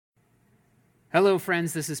Hello,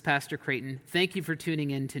 friends. This is Pastor Creighton. Thank you for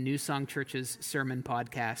tuning in to New Song Church's sermon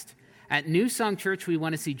podcast. At New Song Church, we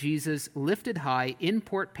want to see Jesus lifted high in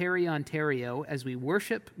Port Perry, Ontario, as we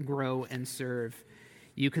worship, grow, and serve.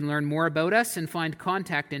 You can learn more about us and find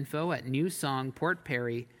contact info at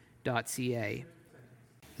newsongportperry.ca.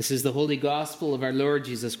 This is the Holy Gospel of our Lord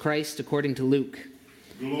Jesus Christ according to Luke.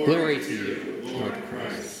 Glory to you, Lord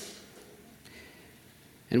Christ.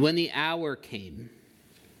 And when the hour came,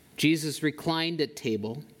 Jesus reclined at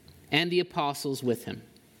table, and the apostles with him.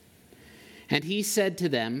 And he said to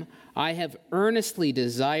them, I have earnestly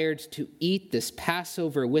desired to eat this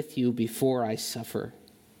Passover with you before I suffer.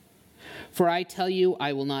 For I tell you,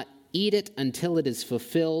 I will not eat it until it is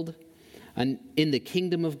fulfilled in the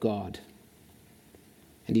kingdom of God.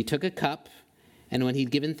 And he took a cup, and when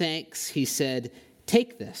he'd given thanks, he said,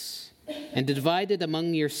 Take this, and divide it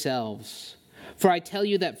among yourselves. For I tell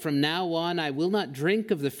you that from now on I will not drink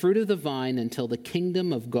of the fruit of the vine until the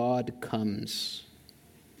kingdom of God comes.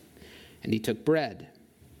 And he took bread,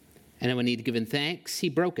 and when he had given thanks, he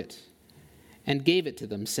broke it, and gave it to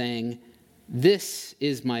them, saying, This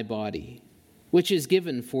is my body, which is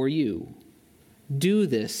given for you. Do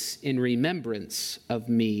this in remembrance of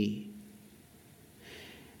me.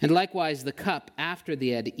 And likewise the cup after they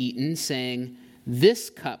had eaten, saying, This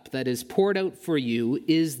cup that is poured out for you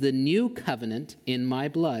is the new covenant in my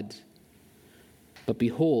blood. But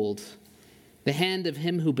behold, the hand of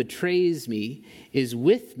him who betrays me is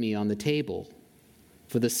with me on the table.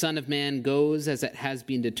 For the Son of Man goes as it has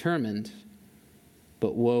been determined,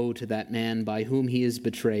 but woe to that man by whom he is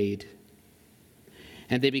betrayed.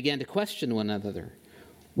 And they began to question one another,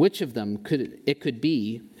 which of them it could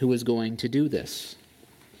be who was going to do this.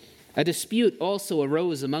 A dispute also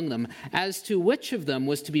arose among them as to which of them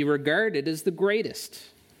was to be regarded as the greatest.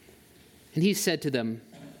 And he said to them,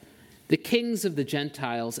 The kings of the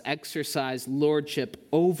Gentiles exercise lordship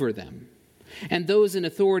over them, and those in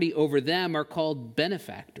authority over them are called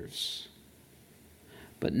benefactors.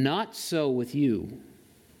 But not so with you.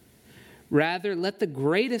 Rather, let the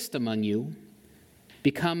greatest among you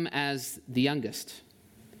become as the youngest,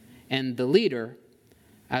 and the leader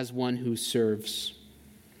as one who serves.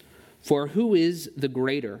 For who is the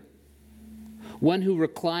greater, one who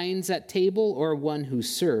reclines at table or one who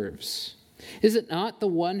serves? Is it not the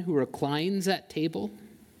one who reclines at table?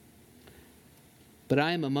 But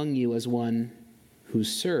I am among you as one who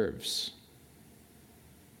serves.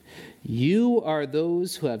 You are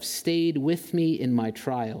those who have stayed with me in my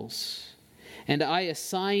trials, and I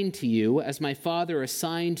assign to you, as my Father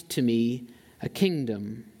assigned to me, a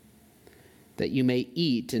kingdom, that you may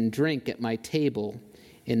eat and drink at my table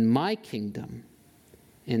in my kingdom,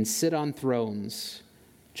 and sit on thrones,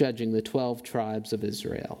 judging the 12 tribes of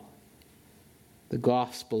Israel. The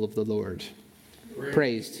gospel of the Lord.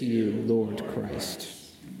 Praise to you, Lord Christ.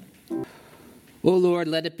 O Lord,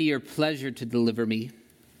 let it be your pleasure to deliver me.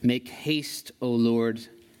 Make haste, O Lord,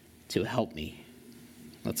 to help me.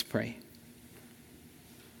 Let's pray.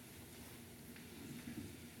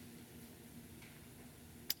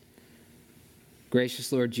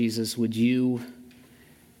 Gracious Lord Jesus, would you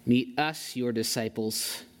meet us, your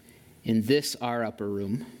disciples, in this our upper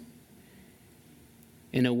room,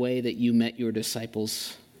 in a way that you met your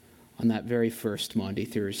disciples on that very first Maundy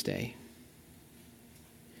Thursday.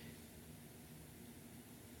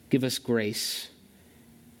 Give us grace,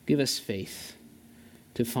 give us faith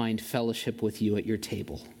to find fellowship with you at your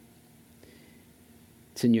table.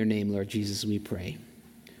 It's in your name, Lord Jesus, we pray.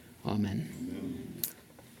 Amen.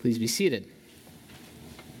 Please be seated.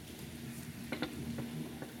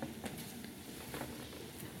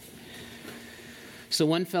 So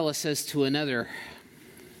one fella says to another,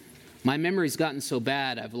 My memory's gotten so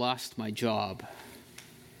bad, I've lost my job.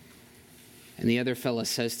 And the other fella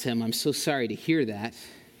says to him, I'm so sorry to hear that.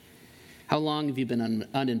 How long have you been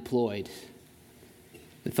unemployed?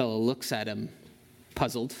 The fellow looks at him,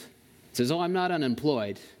 puzzled, says, I'm not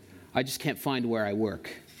unemployed. I just can't find where I work.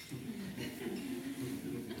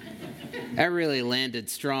 That really landed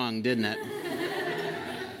strong, didn't it?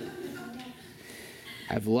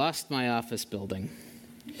 I've lost my office building.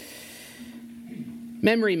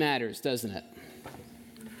 Memory matters, doesn't it?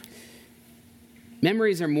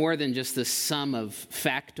 Memories are more than just the sum of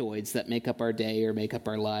factoids that make up our day or make up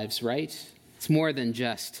our lives, right? It's more than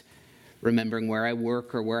just remembering where I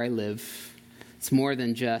work or where I live. It's more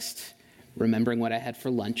than just remembering what I had for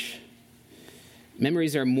lunch.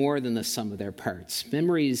 Memories are more than the sum of their parts.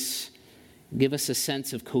 Memories give us a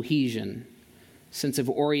sense of cohesion, a sense of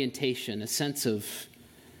orientation, a sense of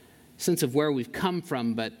where we've come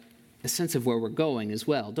from, but a sense of where we're going as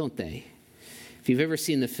well, don't they? If you've ever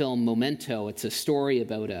seen the film Memento, it's a story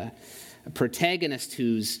about a a protagonist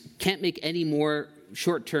who can't make any more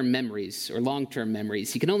short-term memories or long-term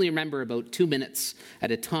memories. He can only remember about 2 minutes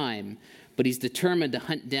at a time, but he's determined to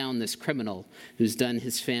hunt down this criminal who's done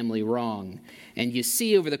his family wrong. And you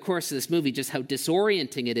see over the course of this movie just how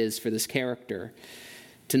disorienting it is for this character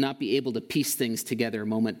to not be able to piece things together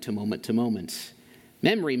moment to moment to moment.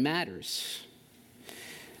 Memory matters.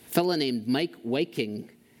 A fellow named Mike Wiking,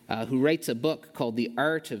 who writes a book called The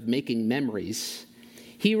Art of Making Memories,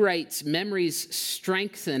 he writes, memories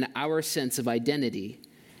strengthen our sense of identity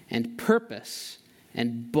and purpose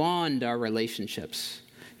and bond our relationships.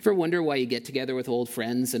 Ever wonder why you get together with old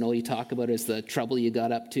friends and all you talk about is the trouble you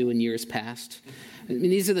got up to in years past? I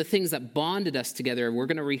mean, these are the things that bonded us together. We're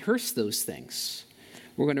going to rehearse those things.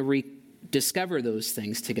 We're going to rediscover those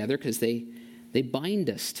things together because they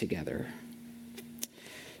bind us together.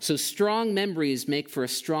 So strong memories make for a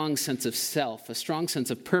strong sense of self, a strong sense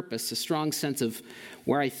of purpose, a strong sense of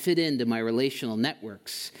where I fit into my relational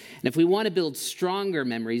networks. And if we want to build stronger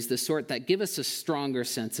memories, the sort that give us a stronger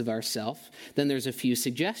sense of ourself, then there's a few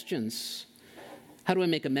suggestions. How do I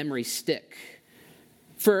make a memory stick?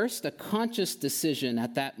 First, a conscious decision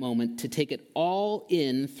at that moment to take it all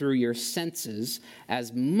in through your senses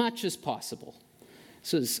as much as possible.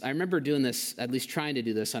 So I remember doing this, at least trying to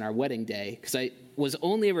do this on our wedding day, because I was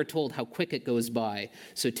only ever told how quick it goes by.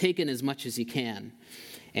 So take in as much as you can.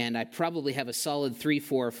 And I probably have a solid 3,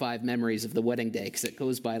 4, or 5 memories of the wedding day, because it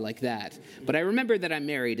goes by like that. But I remember that I'm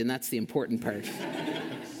married, and that's the important part.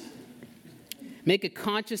 Make a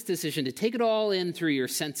conscious decision to take it all in through your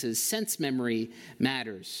senses. Sense memory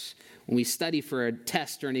matters. When we study for a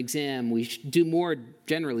test or an exam, we do more,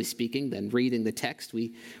 generally speaking, than reading the text.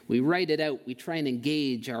 We write it out. We try and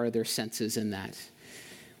engage our other senses in that.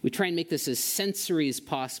 We try and make this as sensory as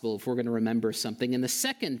possible if we're going to remember something. And the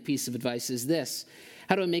second piece of advice is this.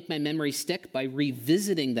 How do I make my memory stick? By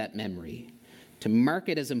revisiting that memory to mark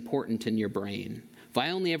it as important in your brain. If I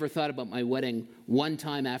only ever thought about my wedding one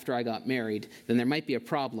time after I got married, then there might be a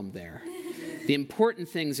problem there. The important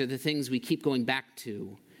things are the things we keep going back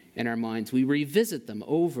to in our minds. We revisit them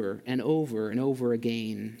over and over and over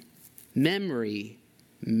again. Memory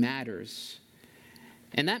matters.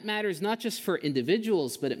 And that matters not just for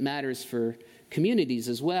individuals, but it matters for communities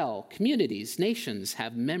as well. Communities, nations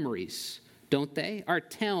have memories, don't they? Our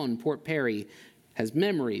town, Port Perry, has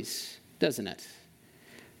memories, doesn't it?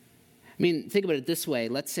 I mean, think about it this way.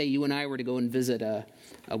 Let's say you and I were to go and visit a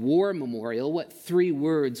war memorial. What 3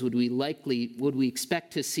 words would we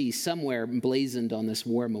expect to see somewhere emblazoned on this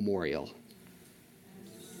war memorial?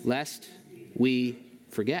 Lest we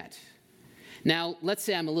forget. Now, let's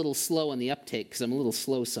say I'm a little slow on the uptake, because I'm a little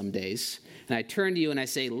slow some days, and I turn to you and I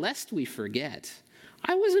say, lest we forget,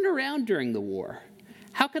 I wasn't around during the war.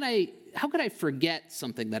 How could I forget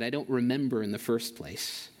something that I don't remember in the first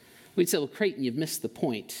place? We'd say, well, Creighton, you've missed the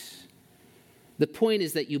point. The point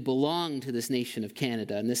is that you belong to this nation of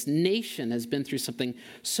Canada, and this nation has been through something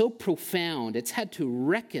so profound. It's had to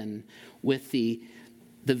reckon with the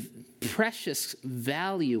precious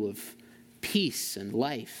value of peace and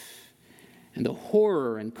life, and the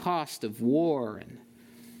horror and cost of war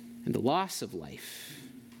and the loss of life.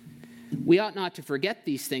 We ought not to forget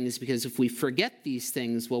these things, because if we forget these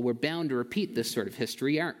things, well, we're bound to repeat this sort of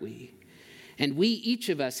history, aren't we? And we, each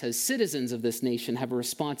of us, as citizens of this nation, have a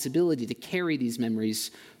responsibility to carry these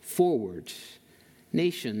memories forward.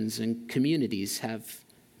 Nations and communities have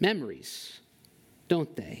memories,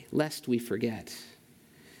 don't they? Lest we forget.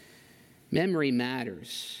 Memory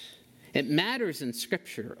matters. It matters in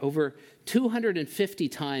Scripture. Over 250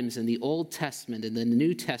 times in the Old Testament and the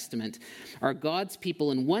New Testament are God's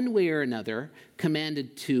people in one way or another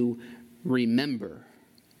commanded to remember.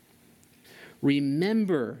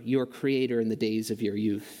 Remember your Creator in the days of your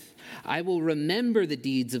youth. I will remember the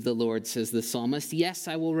deeds of the Lord, says the psalmist. Yes,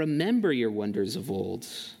 I will remember your wonders of old.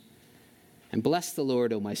 And bless the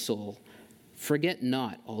Lord, O my soul. Forget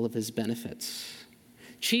not all of his benefits.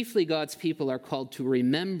 Chiefly, God's people are called to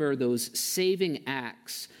remember those saving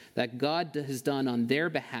acts that God has done on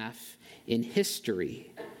their behalf in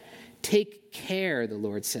history. Take care, the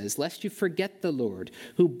Lord says, lest you forget the Lord,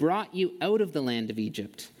 who brought you out of the land of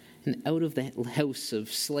Egypt and out of the house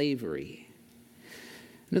of slavery.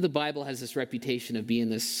 You know, the Bible has this reputation of being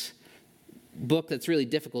this book that's really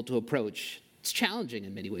difficult to approach. It's challenging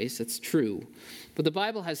in many ways, that's true. But the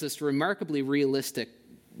Bible has this remarkably realistic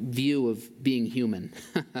view of being human.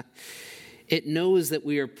 It knows that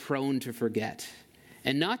we are prone to forget.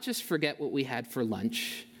 And not just forget what we had for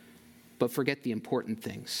lunch, but forget the important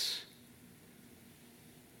things.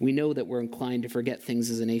 We know that we're inclined to forget things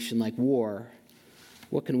as a nation like war.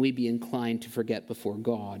 What can we be inclined to forget before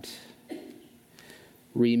God?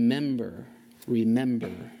 Remember,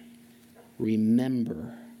 remember,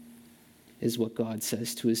 remember is what God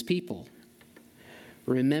says to his people.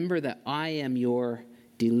 Remember that I am your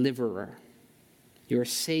deliverer, your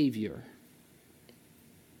Savior.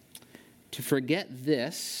 To forget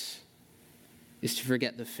this is to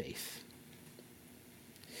forget the faith.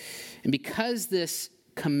 And because this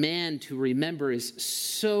command to remember is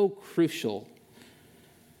so crucial,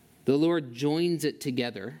 the Lord joins it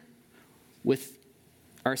together with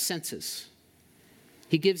our senses.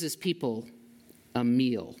 He gives his people a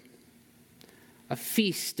meal, a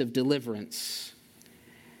feast of deliverance.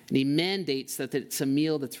 And he mandates that it's a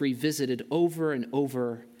meal that's revisited over and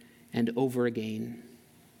over and over again.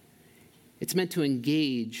 It's meant to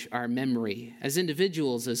engage our memory as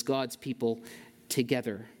individuals, as God's people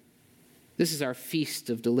together. This is our feast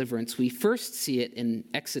of deliverance. We first see it in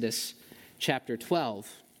Exodus chapter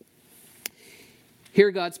 12. Here,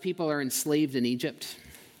 God's people are enslaved in Egypt.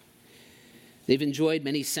 They've enjoyed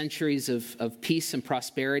many centuries of peace and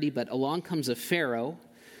prosperity, but along comes a Pharaoh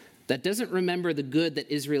that doesn't remember the good that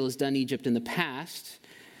Israel has done Egypt in the past.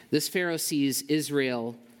 This Pharaoh sees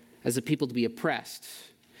Israel as a people to be oppressed.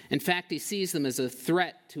 In fact, he sees them as a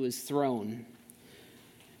threat to his throne.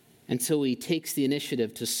 And so he takes the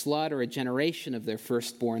initiative to slaughter a generation of their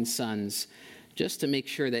firstborn sons just to make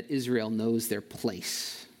sure that Israel knows their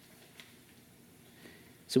place.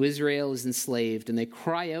 So Israel is enslaved, and they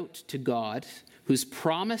cry out to God, who's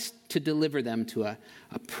promised to deliver them to a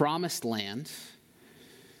promised land.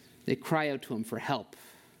 They cry out to him for help.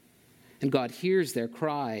 And God hears their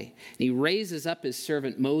cry. And he raises up his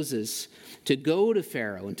servant Moses to go to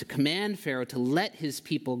Pharaoh and to command Pharaoh to let his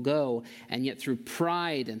people go. And yet through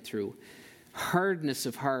pride and through hardness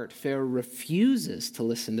of heart, Pharaoh refuses to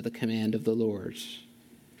listen to the command of the Lord.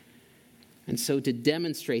 And so to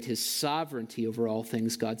demonstrate his sovereignty over all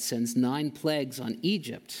things, God sends 9 plagues on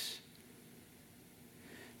Egypt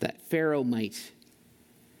that Pharaoh might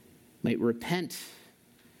repent.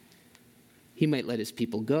 He might let his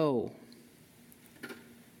people go.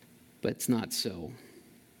 But it's not so.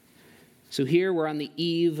 So here we're on the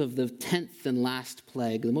eve of the 10th and last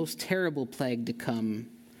plague, the most terrible plague to come.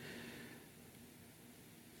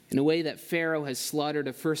 In a way that Pharaoh has slaughtered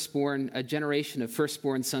a generation of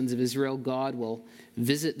firstborn sons of Israel, God will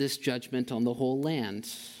visit this judgment on the whole land.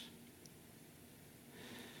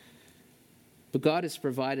 But God has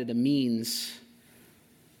provided a means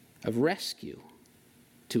of rescue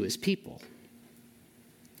to his people.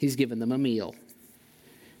 He's given them a meal.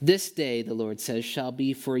 This day, the Lord says, shall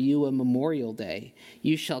be for you a memorial day.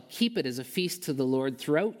 You shall keep it as a feast to the Lord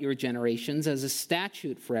throughout your generations, as a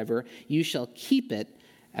statute forever. You shall keep it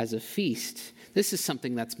as a feast. This is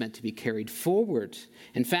something that's meant to be carried forward.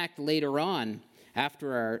 In fact, later on,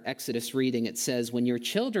 after our Exodus reading, it says, when your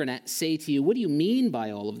children say to you, what do you mean by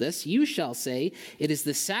all of this? You shall say, it is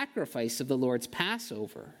the sacrifice of the Lord's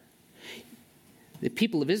Passover. The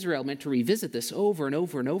people of Israel meant to revisit this over and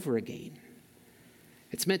over and over again.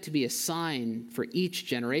 It's meant to be a sign for each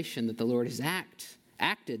generation that the Lord has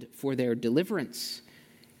acted for their deliverance.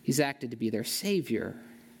 He's acted to be their Savior.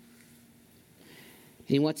 And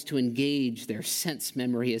he wants to engage their sense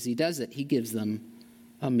memory. As he does it, he gives them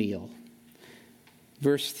a meal.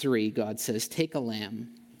 Verse 3, God says, take a lamb.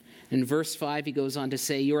 In verse 5, he goes on to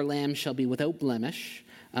say, your lamb shall be without blemish,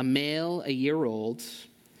 a male a year old,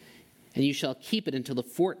 and you shall keep it until the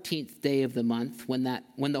 14th day of the month, when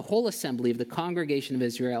the whole assembly of the congregation of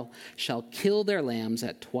Israel shall kill their lambs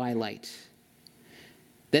at twilight.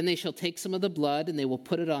 Then they shall take some of the blood, and they will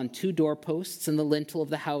put it on 2 doorposts and the lintel of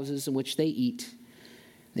the houses in which they eat.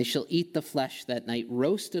 They shall eat the flesh that night,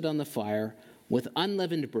 roasted on the fire, with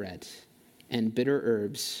unleavened bread and bitter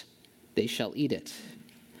herbs. They shall eat it.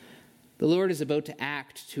 The Lord is about to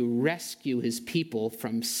act to rescue his people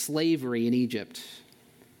from slavery in Egypt.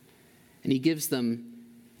 And he gives them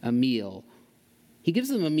a meal. He gives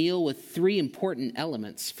them a meal with 3 important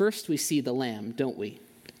elements. First, we see the lamb, don't we?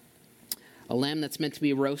 A lamb that's meant to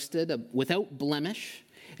be roasted without blemish.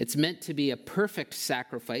 It's meant to be a perfect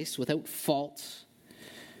sacrifice without fault.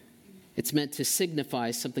 It's meant to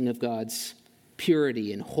signify something of God's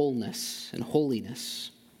purity and wholeness and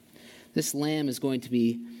holiness. This lamb is going to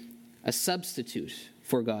be a substitute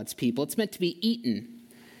for God's people. It's meant to be eaten.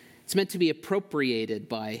 It's meant to be appropriated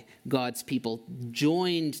by God's people,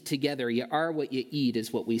 joined together. You are what you eat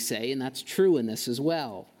is what we say, and that's true in this as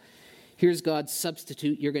well. Here's God's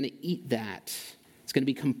substitute. You're going to eat that. It's going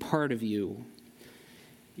to become part of you.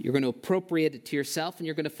 You're going to appropriate it to yourself, and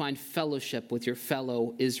you're going to find fellowship with your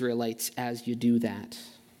fellow Israelites as you do that.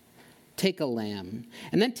 Take a lamb,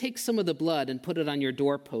 and then take some of the blood and put it on your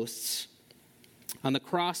doorposts, on the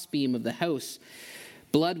crossbeam of the house.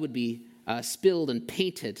 Blood would be spilled and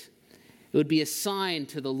painted. It would be a sign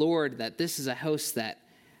to the Lord that this is a house that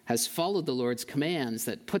has followed the Lord's commands,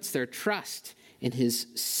 that puts their trust in his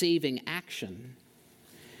saving action.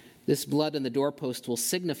 This blood on the doorpost will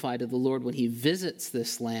signify to the Lord when he visits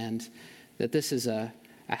this land that this is a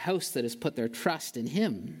house that has put their trust in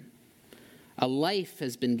him. A life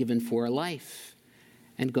has been given for a life,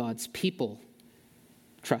 and God's people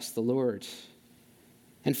trust the Lord.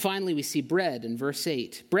 And finally, we see bread in verse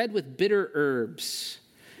 8. Bread with bitter herbs,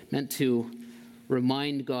 meant to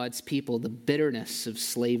remind God's people the bitterness of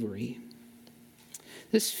slavery.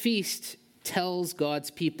 This feast tells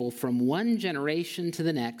God's people from one generation to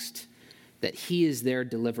the next that he is their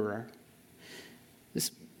deliverer.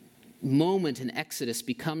 This moment in Exodus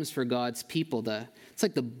becomes for God's people it's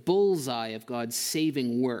like the bullseye of God's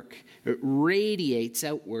saving work. It radiates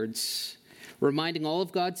outwards, reminding all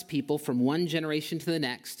of God's people from one generation to the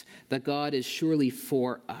next that God is surely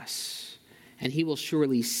for us, and he will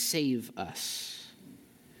surely save us.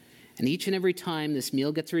 And each and every time this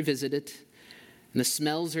meal gets revisited, and the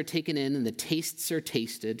smells are taken in, and the tastes are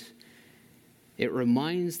tasted, it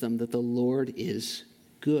reminds them that the Lord is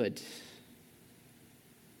good.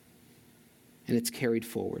 And it's carried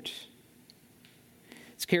forward.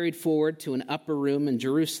 It's carried forward to an upper room in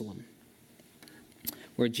Jerusalem,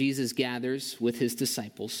 where Jesus gathers with his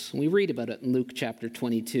disciples. And we read about it in Luke chapter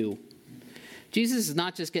 22. Jesus is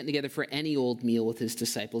not just getting together for any old meal with his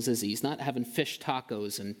disciples, is he? He's not having fish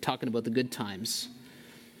tacos and talking about the good times.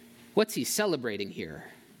 What's he celebrating here?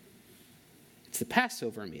 It's the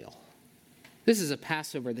Passover meal. This is a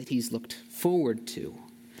Passover that he's looked forward to.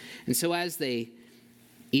 And so as they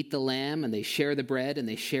eat the lamb and they share the bread and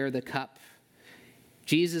they share the cup,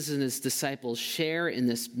 Jesus and his disciples share in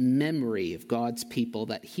this memory of God's people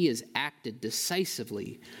that he has acted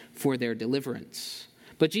decisively for their deliverance.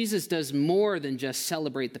 But Jesus does more than just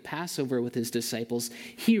celebrate the Passover with his disciples.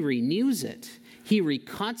 He renews it. He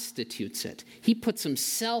reconstitutes it. He puts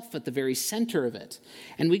himself at the very center of it.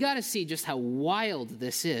 And we got to see just how wild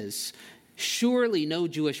this is. Surely no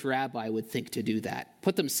Jewish rabbi would think to do that.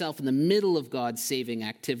 Put themselves in the middle of God's saving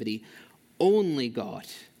activity. Only God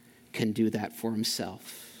can do that for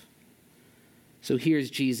himself. So here's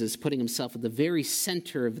Jesus putting himself at the very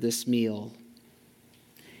center of this meal.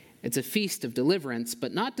 It's a feast of deliverance,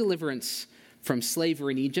 but not deliverance from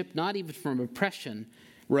slavery in Egypt, not even from oppression,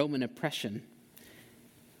 Roman oppression.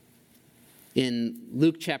 In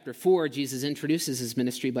Luke chapter 4, Jesus introduces his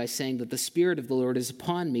ministry by saying that the Spirit of the Lord is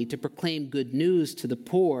upon me to proclaim good news to the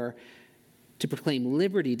poor, to proclaim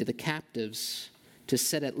liberty to the captives, to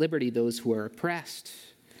set at liberty those who are oppressed.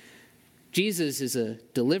 Jesus is a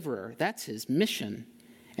deliverer. That's his mission.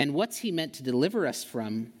 And what's he meant to deliver us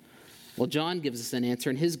from? Well, John gives us an answer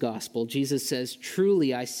in his gospel. Jesus says,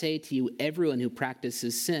 "Truly I say to you, everyone who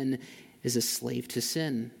practices sin is a slave to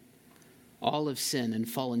sin. All have sinned and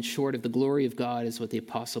fallen short of the glory of God," is what the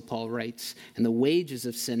Apostle Paul writes. "And the wages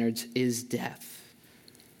of sinners is death."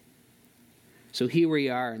 So here we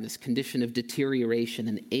are in this condition of deterioration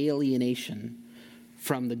and alienation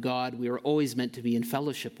from the God we were always meant to be in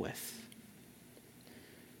fellowship with.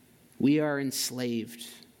 We are enslaved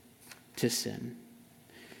to sin.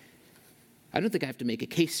 I don't think I have to make a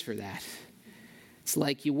case for that. It's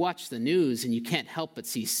like you watch the news and you can't help but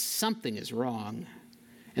see something is wrong.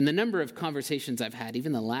 And the number of conversations I've had,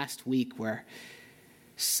 even the last week, where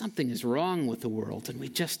something is wrong with the world and we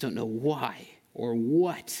just don't know why or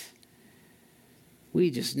what. We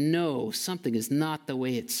just know something is not the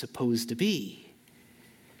way it's supposed to be.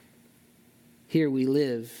 Here we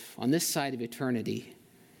live on this side of eternity,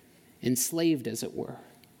 enslaved as it were,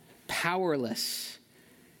 powerless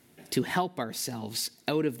to help ourselves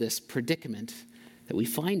out of this predicament that we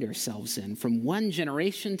find ourselves in from one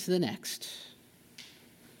generation to the next.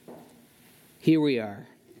 Here we are,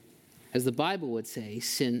 as the Bible would say,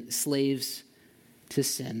 slaves to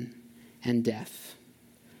sin and death.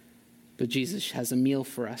 But Jesus has a meal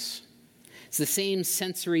for us. It's the same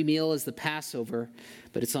sensory meal as the Passover,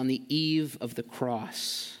 but it's on the eve of the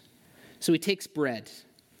cross. So he takes bread,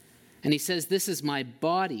 and he says, "This is my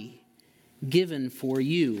body given for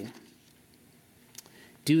you.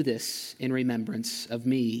 Do this in remembrance of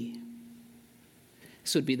me."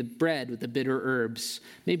 This would be the bread with the bitter herbs.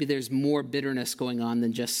 Maybe there's more bitterness going on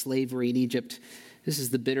than just slavery in Egypt. This is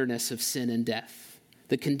the bitterness of sin and death,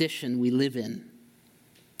 the condition we live in.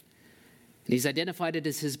 And he's identified it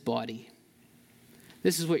as his body.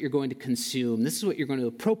 This is what you're going to consume. This is what you're going to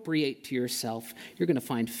appropriate to yourself. You're going to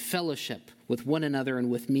find fellowship with one another and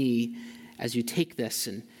with me as you take this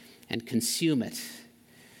and consume it.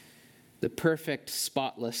 the perfect,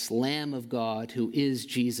 spotless Lamb of God, who is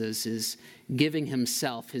Jesus, is giving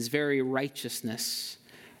himself, his very righteousness,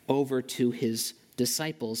 over to his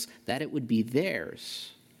disciples, that it would be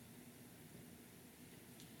theirs.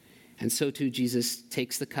 And so too, Jesus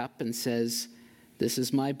takes the cup and says, "This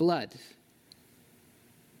is my blood.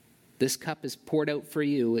 This cup is poured out for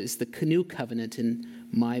you, is the new covenant in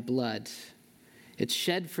my blood. It's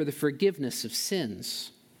shed for the forgiveness of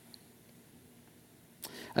sins."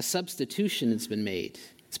 A substitution has been made.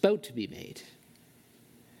 It's about to be made.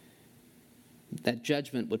 That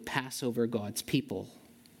judgment would pass over God's people.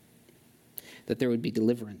 That there would be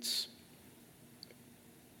deliverance.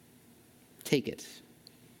 Take it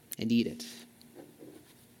and eat it.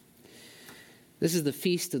 This is the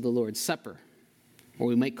feast of the Lord's Supper, or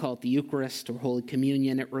we might call it the Eucharist or Holy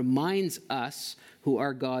Communion. It reminds us, who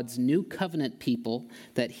are God's new covenant people,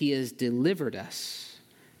 that he has delivered us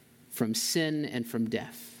from sin and from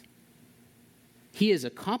death. He has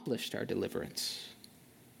accomplished our deliverance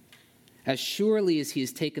as surely as he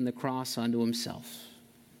has taken the cross onto himself.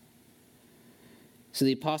 So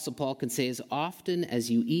the Apostle Paul can say, as often as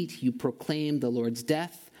you eat, you proclaim the Lord's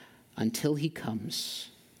death until he comes.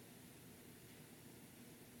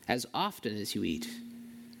 As often as you eat.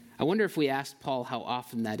 I wonder if we asked Paul how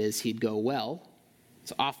often that is, he'd go, well,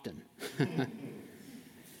 it's often.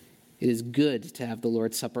 It is good to have the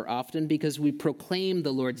Lord's Supper often because we proclaim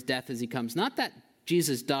the Lord's death as he comes. Not that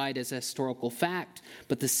Jesus died as a historical fact,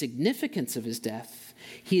 but the significance of his death.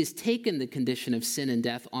 He has taken the condition of sin and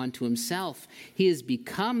death onto himself. He has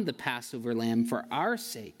become the Passover lamb for our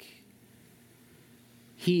sake.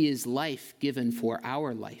 He is life given for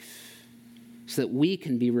our life so that we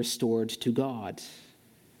can be restored to God.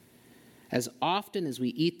 As often as we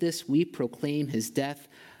eat this, we proclaim his death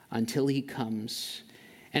until he comes.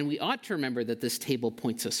 And we ought to remember that this table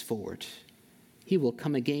points us forward. He will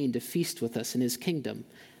come again to feast with us in his kingdom.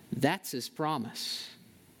 That's his promise.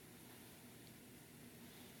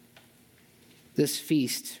 This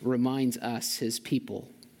feast reminds us, his people,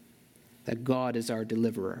 that God is our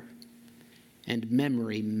deliverer, and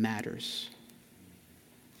memory matters.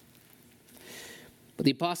 But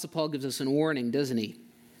the Apostle Paul gives us a warning, doesn't he?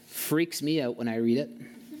 Freaks me out when I read it.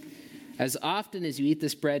 As often as you eat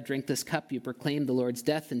this bread, drink this cup, you proclaim the Lord's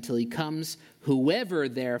death until he comes. Whoever,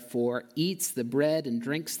 therefore, eats the bread and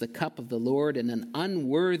drinks the cup of the Lord in an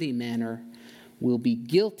unworthy manner will be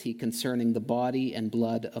guilty concerning the body and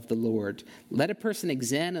blood of the Lord. Let a person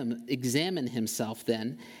examine himself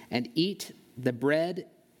then, and eat the bread,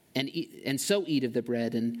 and so eat of the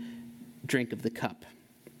bread and drink of the cup.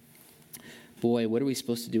 Boy, what are we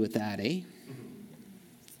supposed to do with that, eh?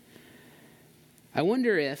 I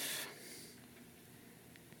wonder if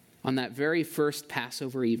on that very first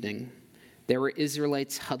Passover evening, there were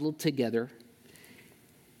Israelites huddled together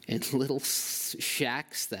in little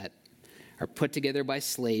shacks that are put together by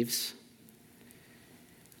slaves,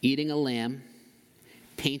 eating a lamb,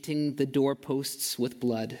 painting the doorposts with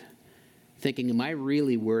blood, thinking, am I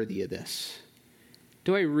really worthy of this?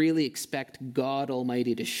 Do I really expect God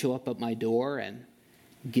Almighty to show up at my door and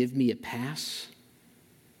give me a pass?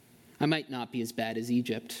 I might not be as bad as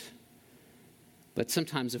Egypt, but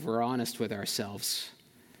sometimes if we're honest with ourselves,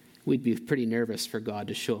 we'd be pretty nervous for God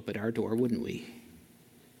to show up at our door, wouldn't we?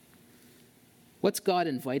 What's God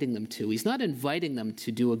inviting them to? He's not inviting them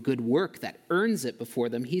to do a good work that earns it before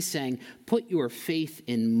them. He's saying, put your faith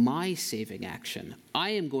in my saving action. I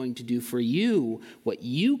am going to do for you what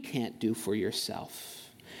you can't do for yourself.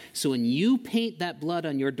 So when you paint that blood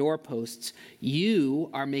on your doorposts, you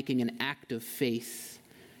are making an act of faith,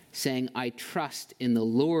 saying, I trust in the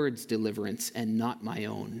Lord's deliverance and not my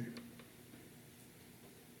own.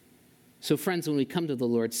 So friends, when we come to the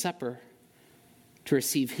Lord's Supper to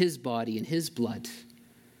receive his body and his blood,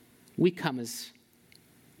 we come as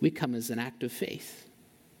an act of faith.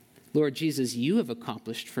 Lord Jesus, you have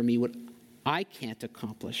accomplished for me what I can't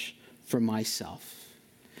accomplish for myself.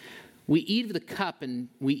 We eat the cup and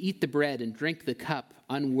we eat the bread and drink the cup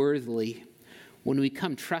unworthily when we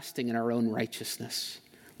come trusting in our own righteousness,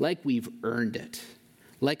 like we've earned it,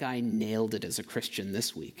 like I nailed it as a Christian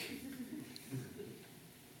this week.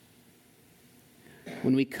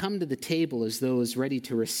 When we come to the table as those ready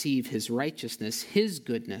to receive his righteousness, his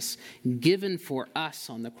goodness, given for us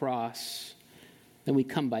on the cross, then we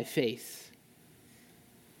come by faith.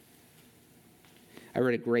 I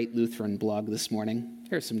read a great Lutheran blog this morning.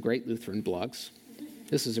 There are some great Lutheran blogs.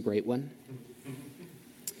 This is a great one.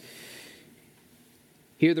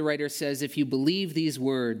 Here the writer says, if you believe these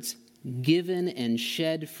words, given and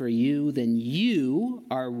shed for you, then you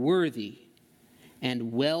are worthy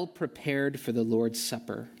and well prepared for the Lord's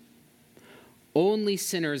Supper. Only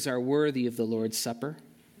sinners are worthy of the Lord's Supper.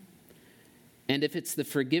 And if it's the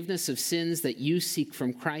forgiveness of sins that you seek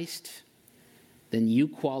from Christ, then you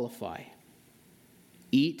qualify.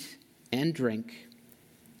 Eat and drink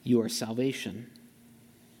your salvation.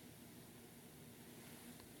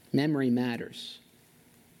 Memory matters.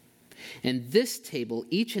 And this table,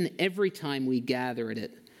 each and every time we gather at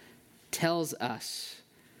it, tells us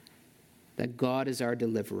that God is our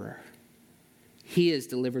deliverer. He has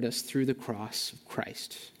delivered us through the cross of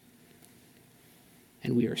Christ,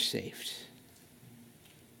 and we are saved.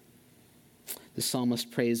 The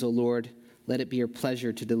psalmist prays, O Lord, let it be your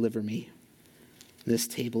pleasure to deliver me. This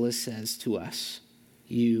table says to us,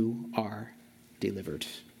 you are delivered.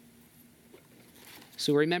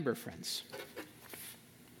 So remember, friends,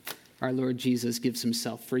 our Lord Jesus gives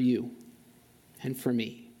himself for you and for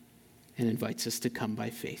me and invites us to come by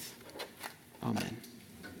faith. Amen.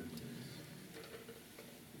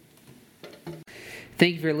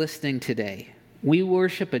 Thank you for listening today. We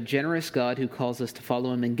worship a generous God who calls us to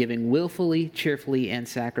follow him in giving willfully, cheerfully, and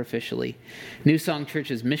sacrificially. New Song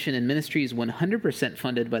Church's mission and ministry is 100%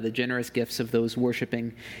 funded by the generous gifts of those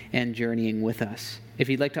worshiping and journeying with us. If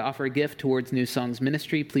you'd like to offer a gift towards New Song's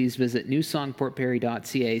ministry, please visit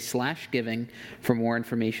newsongportperry.ca/giving for more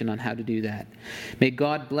information on how to do that. May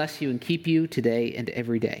God bless you and keep you today and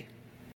every day.